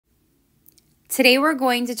Today we're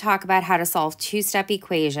going to talk about how to solve two-step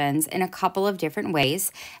equations in a couple of different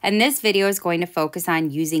ways, and this video is going to focus on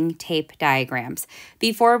using tape diagrams.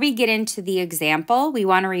 Before we get into the example, we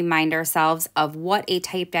want to remind ourselves of what a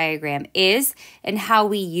tape diagram is and how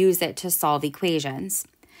we use it to solve equations.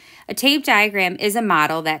 A tape diagram is a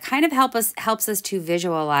model that kind of helps us to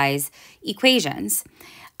visualize equations.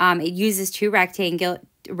 It uses two rectangles,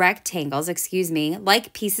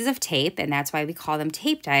 like pieces of tape, and that's why we call them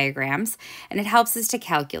tape diagrams, and it helps us to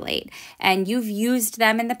calculate. And you've used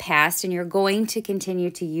them in the past, and you're going to continue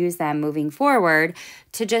to use them moving forward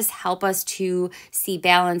to just help us to see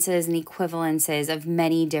balances and equivalences of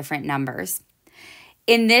many different numbers.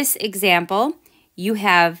 In this example, you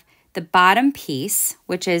have the bottom piece,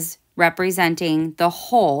 which is representing the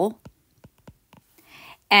whole,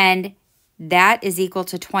 and that is equal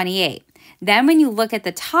to 28. Then when you look at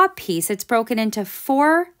the top piece, it's broken into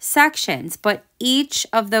 4 sections, but each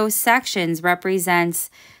of those sections represents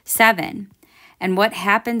 7. And what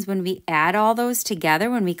happens when we add all those together,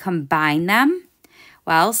 when we combine them?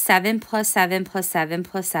 Well, 7 plus 7 plus 7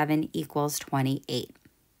 plus 7 equals 28.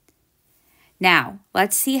 Now,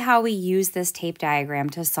 let's see how we use this tape diagram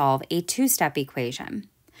to solve a two-step equation.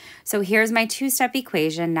 So here's my two-step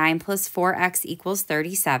equation, 9 plus 4x equals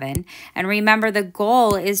 37. And remember, the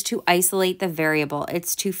goal is to isolate the variable.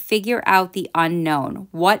 It's to figure out the unknown.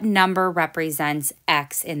 What number represents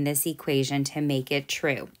x in this equation to make it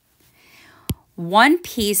true? One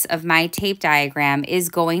piece of my tape diagram is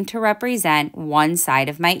going to represent one side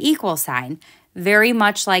of my equal sign, very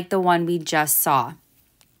much like the one we just saw.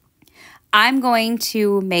 I'm going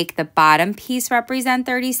to make the bottom piece represent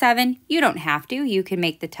 37. You don't have to. You can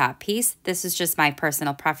make the top piece. This is just my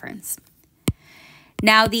personal preference.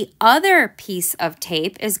 Now, the other piece of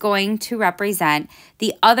tape is going to represent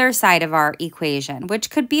the other side of our equation, which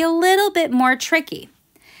could be a little bit more tricky.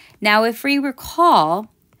 Now, if we recall,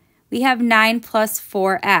 we have 9 plus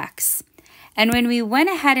 4x. And when we went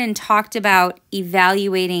ahead and talked about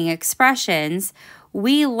evaluating expressions,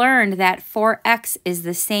 we learned that 4x is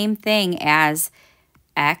the same thing as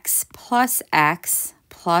x plus x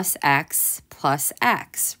plus x plus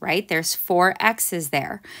x, right? There's 4 x's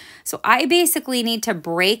there. So I basically need to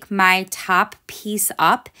break my top piece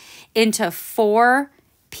up into 4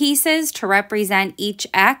 pieces to represent each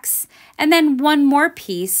x, and then one more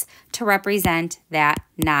piece to represent that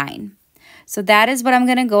 9. So that is what I'm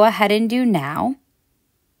going to go ahead and do now.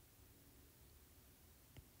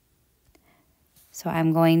 So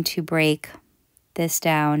I'm going to break this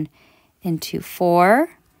down into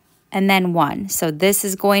 4 and then 1. So this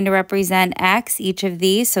is going to represent x, each of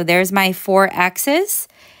these. So there's my 4 x's,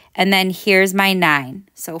 and then here's my 9.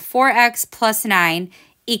 So 4x plus 9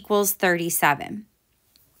 equals 37.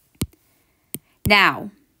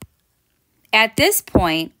 Now, at this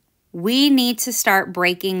point, we need to start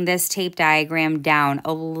breaking this tape diagram down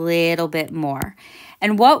a little bit more.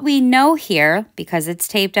 And what we know here, because it's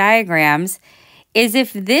tape diagrams, is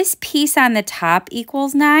if this piece on the top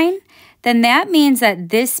equals 9, then that means that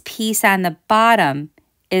this piece on the bottom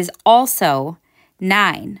is also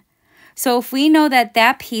 9. So if we know that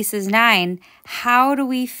that piece is 9, how do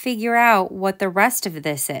we figure out what the rest of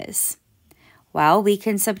this is? Well, we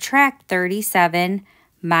can subtract 37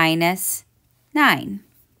 minus 9.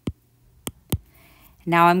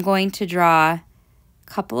 Now I'm going to draw a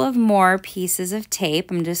couple of more pieces of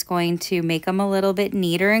tape. I'm just going to make them a little bit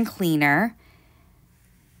neater and cleaner.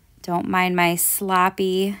 Don't mind my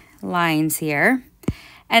sloppy lines here.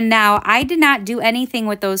 And now I did not do anything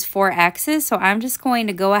with those 4 x's, so I'm just going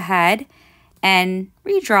to go ahead and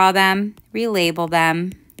redraw them, relabel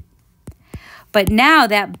them. But now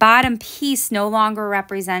that bottom piece no longer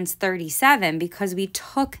represents 37 because we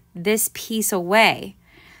took this piece away.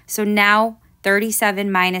 So now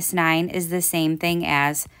 37 minus 9 is the same thing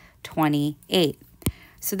as 28.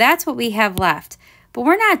 So that's what we have left. But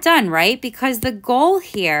we're not done, right? Because the goal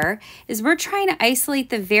here is we're trying to isolate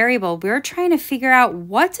the variable. We're trying to figure out,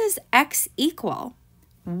 what does x equal?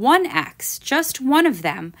 1x, just one of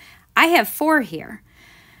them. I have 4 here.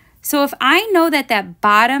 So if I know that that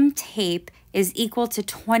bottom tape is equal to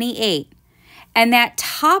 28, and that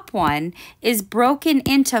top one is broken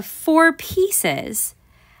into 4 pieces,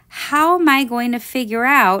 how am I going to figure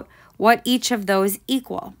out what each of those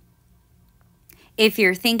equal? If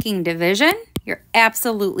you're thinking division, you're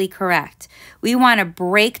absolutely correct. We want to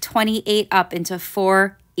break 28 up into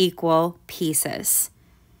 4 equal pieces.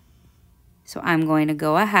 So I'm going to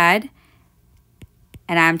go ahead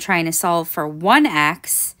and I'm trying to solve for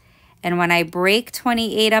 1x. And when I break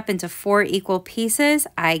 28 up into 4 equal pieces,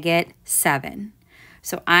 I get 7.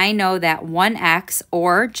 So I know that 1x,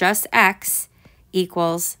 or just x,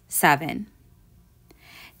 equals 7.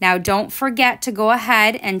 Now, don't forget to go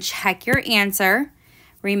ahead and check your answer.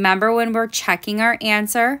 Remember, when we're checking our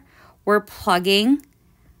answer, we're plugging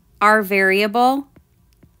our variable,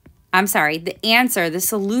 the answer, the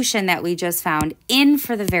solution that we just found, in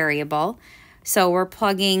for the variable. So we're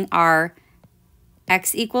plugging our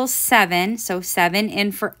x equals 7, so 7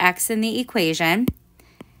 in for x in the equation.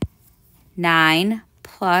 9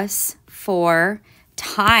 plus 4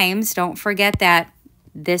 times, don't forget that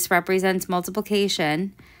this represents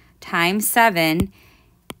multiplication, times 7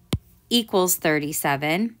 equals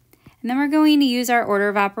 37. And then we're going to use our order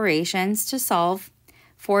of operations to solve.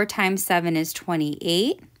 4 times 7 is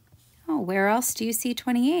 28. Oh, where else do you see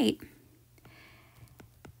 28?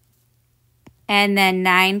 And then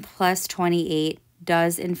 9 plus 28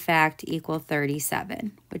 does in fact equal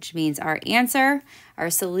 37, which means our answer, our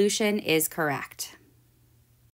solution is correct.